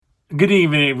Good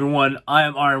evening, everyone. I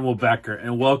am Arnie Warren,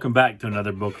 and welcome back to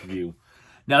another book review.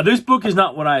 Now, this book is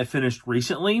not what I have finished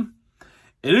recently.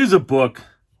 It is a book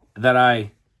that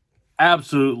I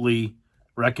absolutely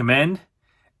recommend,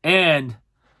 and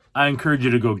I encourage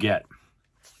you to go get.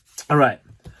 All right.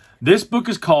 This book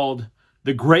is called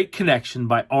The Great Connection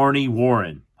by Arnie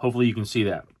Warren. Hopefully you can see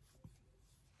that.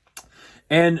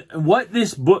 And what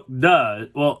this book does,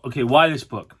 why this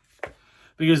book?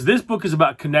 Because this book is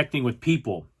about connecting with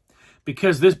people.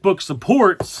 Because this book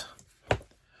supports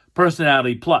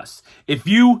Personality Plus. If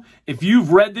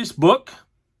you've read this book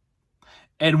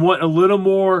and want a little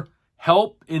more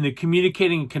help in the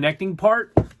communicating and connecting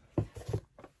part,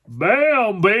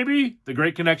 bam, baby, The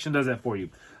Great Connection does that for you.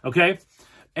 Okay?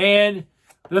 And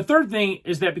the third thing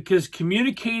is that because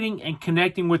communicating and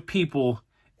connecting with people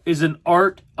is an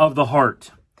art of the heart.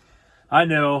 I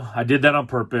know, I did that on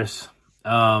purpose.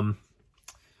 So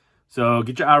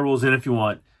get your eye rolls in if you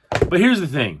want. But here's the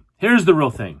thing. Here's the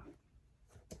real thing.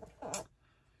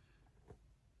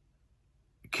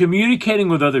 Communicating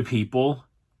with other people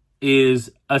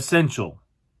is essential.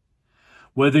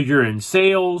 Whether you're in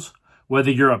sales,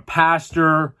 whether you're a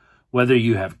pastor, whether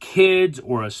you have kids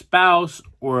or a spouse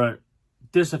or a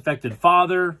disaffected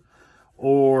father,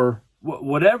 or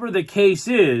whatever the case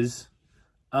is,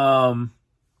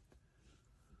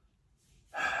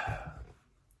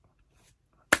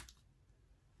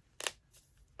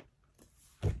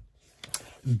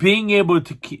 being able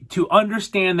to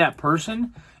understand that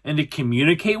person and to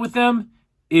communicate with them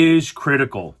is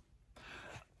critical.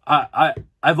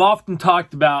 I've often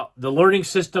talked about the learning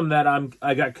system that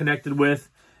I got connected with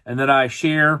and that I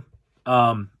share,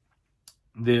 the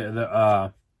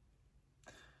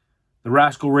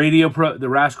Rascal Radio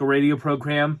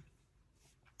program,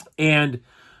 and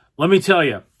let me tell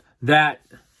you that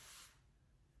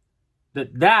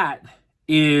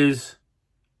is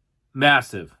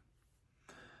massive.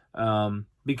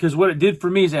 Because what it did for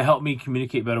me is it helped me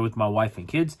communicate better with my wife and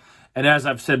kids. And as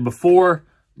I've said before,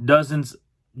 dozens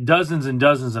and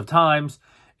dozens of times,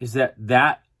 is that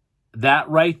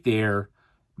right there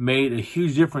made a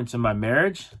huge difference in my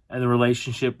marriage and the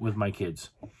relationship with my kids.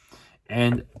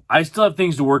 And I still have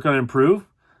things to work on and improve,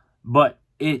 but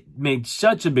it made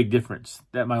such a big difference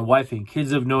that my wife and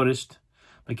kids have noticed.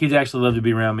 My kids actually love to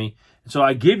be around me. And so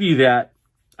I give you that,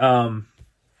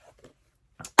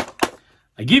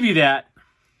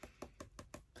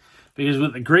 because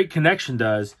what the Great Connection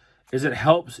does is it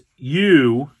helps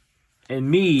you and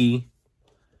me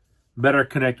better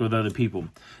connect with other people.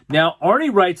 Now,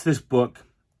 Arnie writes this book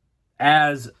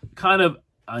as kind of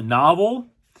a novel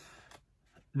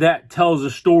that tells a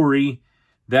story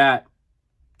that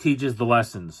teaches the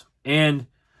lessons. And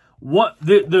what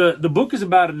the book is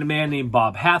about, a man named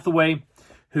Bob Hathaway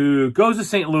who goes to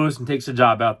St. Louis and takes a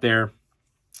job out there.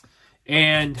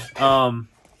 And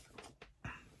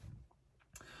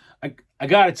I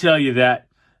got to tell you that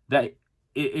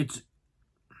it's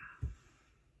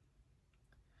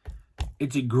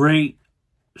a great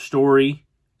story.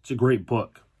 It's a great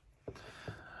book.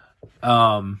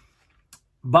 Bob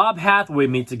Hathaway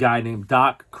meets a guy named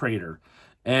Doc Crater.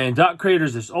 And Doc Crater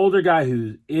is this older guy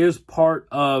who is part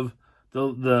of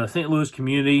the St. Louis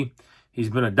community.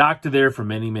 He's been a doctor there for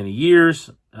many, many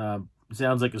years.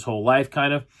 Sounds like his whole life,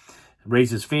 kind of.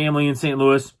 Raised his family in St.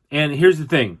 Louis. And here's the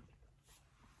thing.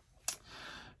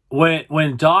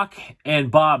 When Doc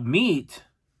and Bob meet,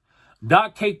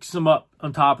 Doc takes him up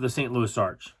on top of the St. Louis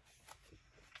Arch.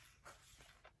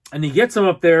 And he gets him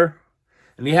up there,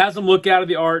 and he has him look out of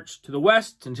the arch to the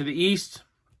west and to the east.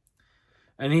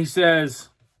 And he says,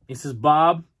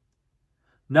 Bob,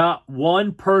 not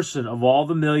one person of all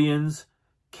the millions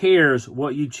cares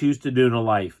what you choose to do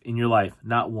in your life.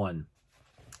 Not one.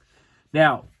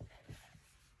 Now,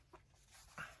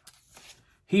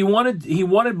 he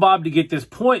wanted Bob to get this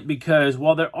point because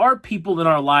while there are people in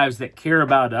our lives that care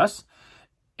about us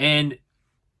and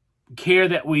care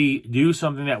that we do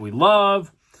something that we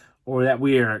love or that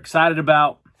we are excited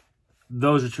about,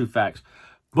 those are true facts.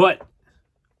 But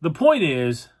the point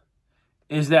is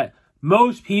that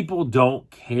most people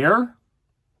don't care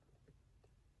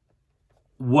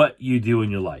what you do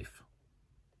in your life.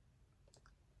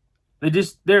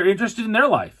 They're interested in their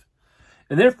life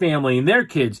and their family and their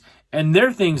kids and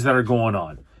their things that are going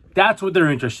on. That's what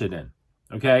they're interested in.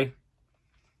 Okay?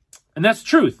 And that's the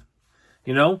truth.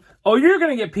 You know? Oh, you're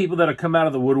going to get people that'll come out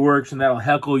of the woodworks and that'll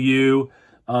heckle you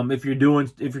if you're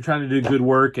trying to do good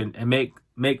work and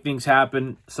make things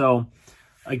happen. So,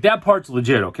 like, that part's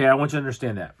legit, okay? I want you to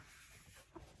understand that.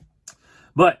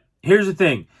 But here's the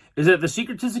thing, is that the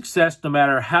secret to success, no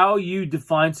matter how you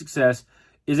define success,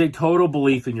 is a total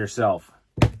belief in yourself.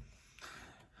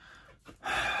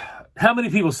 How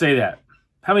many people say that?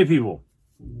 How many people?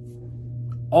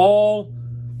 All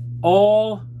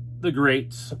the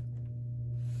greats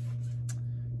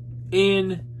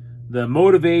in the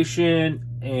motivation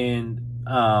and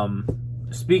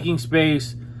speaking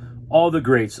space, all the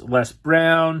greats. Les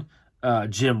Brown,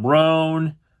 Jim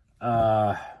Rohn,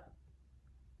 Dale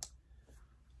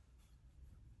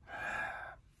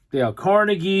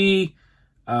Carnegie,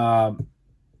 John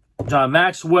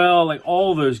Maxwell, like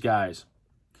all those guys.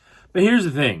 But here's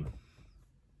the thing.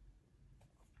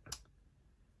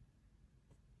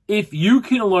 If you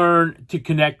can learn to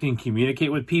connect and communicate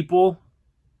with people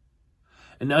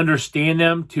and understand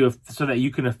them so that you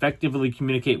can effectively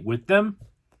communicate with them,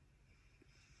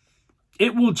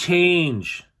 it will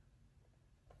change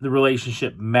the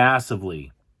relationship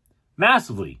massively.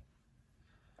 Massively.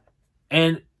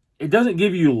 And it doesn't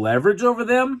give you leverage over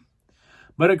them,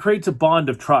 but it creates a bond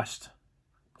of trust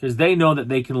because they know that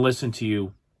they can listen to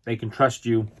you. They can trust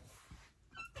you.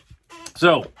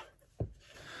 So,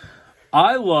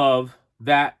 I love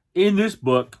that in this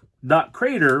book, Doc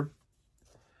Crater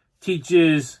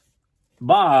teaches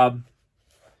Bob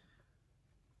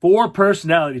 4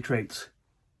 personality traits.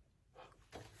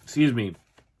 Excuse me.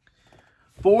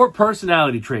 4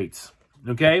 personality traits.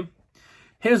 Okay?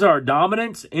 His are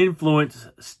dominance, influence,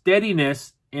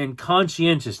 steadiness, and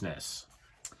conscientiousness.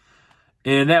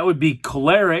 And that would be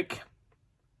choleric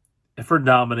for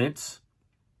dominance,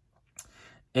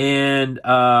 and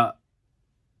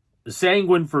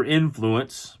sanguine for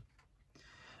influence,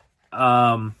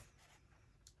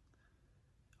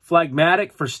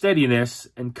 phlegmatic for steadiness,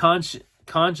 and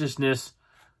consciousness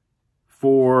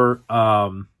for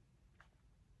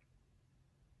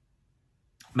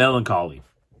melancholy.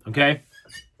 Okay?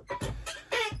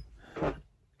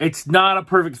 It's not a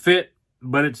perfect fit,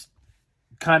 but it's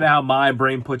kind of how my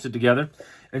brain puts it together.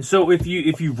 And so if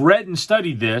you've read and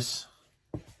studied this,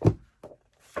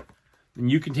 then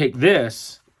you can take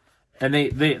this, and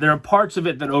there are parts of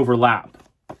it that overlap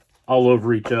all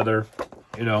over each other,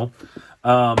 you know.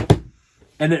 And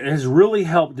it has really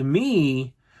helped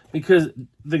me because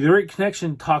the Great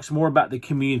Connection talks more about the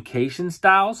communication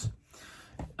styles.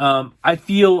 I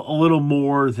feel a little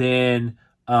more than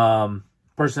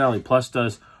Personality Plus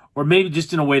does, or maybe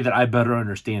just in a way that I better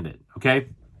understand it, okay?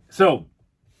 So,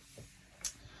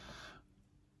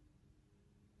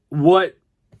 what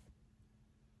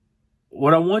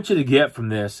I want you to get from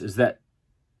this is that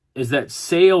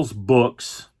sales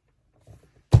books,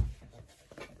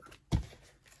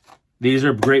 these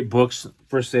are great books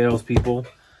for salespeople.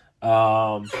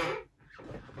 Not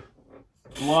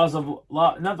the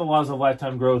laws of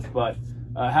lifetime growth, but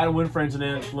how to win friends and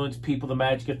influence people. The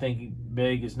magic of thinking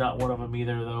big is not one of them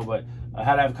either, though. But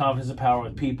how to have confidence and power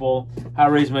with people. How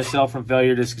to raise myself from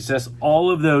failure to success.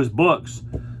 All of those books,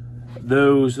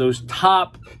 those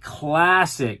top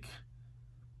classic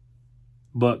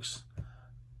books,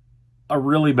 are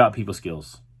really about people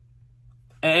skills,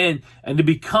 and to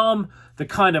become the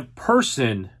kind of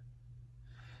person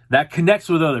that connects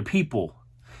with other people,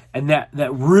 and that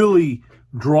really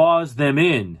draws them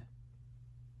in.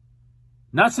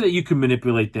 Not so that you can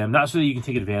manipulate them, not so that you can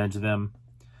take advantage of them,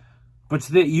 but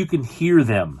so that you can hear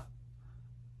them,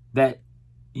 that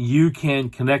you can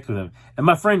connect with them. And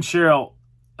my friend Cheryl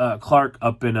Clark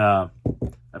up in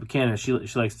Canada, she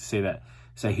likes to say that.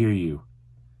 Say, I hear you.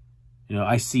 You know,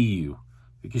 I see you,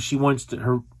 because she wants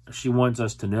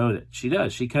us to know that she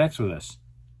does. She connects with us.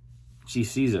 She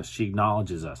sees us. She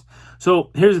acknowledges us. So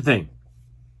here's the thing.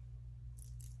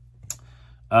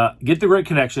 Get the Great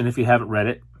Connection if you haven't read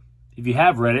it. If you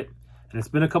have read it, and it's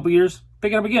been a couple years,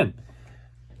 pick it up again.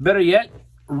 Better yet,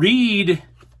 read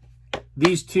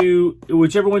these 2,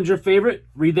 whichever one's your favorite,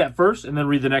 read that first, and then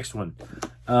read the next one.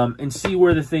 And see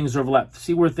where the things overlap.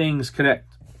 See where things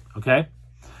connect. Okay?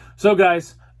 So,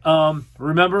 guys,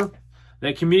 remember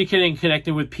that communicating and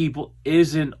connecting with people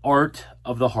is an art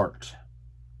of the heart.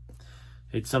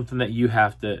 It's something that you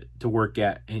have to work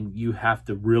at, and you have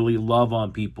to really love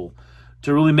on people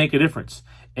to really make a difference.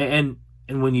 And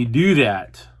when you do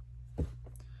that,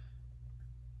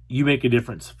 you make a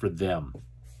difference for them.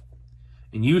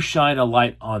 And you shine a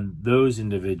light on those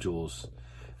individuals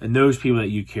and those people that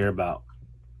you care about.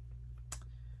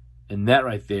 And that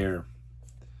right there,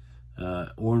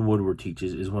 Warren Woodward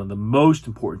teaches, is one of the most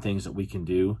important things that we can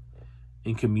do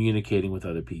in communicating with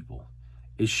other people,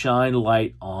 is shine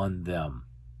light on them.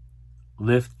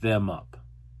 Lift them up.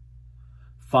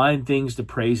 Find things to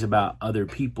praise about other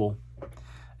people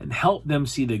and help them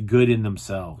see the good in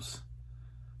themselves.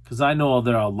 Because I know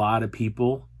there are a lot of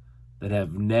people that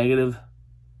have negative...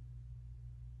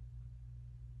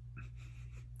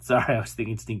 Sorry, I was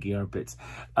thinking stinky armpits.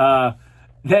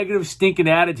 negative stinking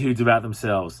attitudes about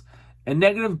themselves and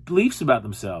negative beliefs about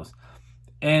themselves.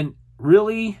 And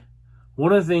really,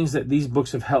 one of the things that these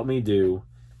books have helped me do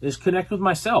is connect with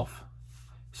myself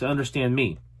to understand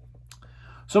me.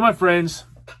 So my friends,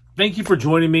 thank you for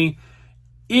joining me.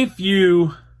 If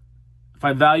you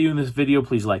find value in this video,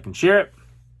 please like and share it.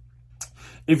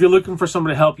 If you're looking for someone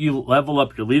to help you level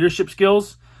up your leadership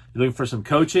skills, you're looking for some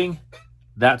coaching,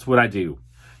 that's what I do.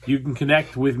 You can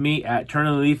connect with me at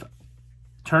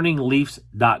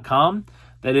turningleafs.com.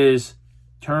 That is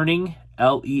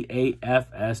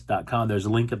turningleafs.com. There's a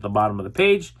link at the bottom of the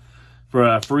page for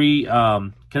a free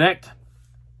connect.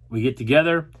 We get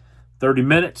together, 30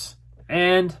 minutes,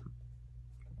 and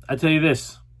I tell you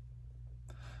this,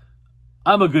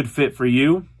 I'm a good fit for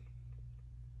you.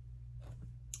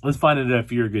 Let's find out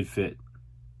if you're a good fit.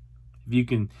 If you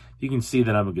can see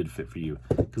that I'm a good fit for you,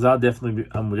 because I'm definitely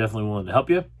willing to help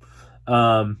you.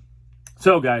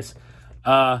 So guys,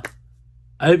 I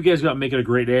hope you guys go out and make it a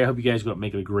great day. I hope you guys go out and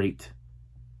make it a great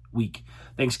week.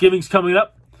 Thanksgiving's coming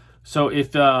up, so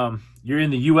if you're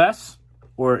in the U.S.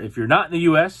 or if you're not in the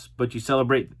U.S. but you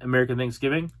celebrate American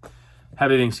Thanksgiving,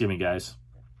 happy Thanksgiving, guys.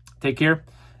 Take care,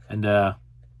 and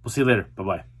we'll see you later.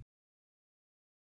 Bye-bye.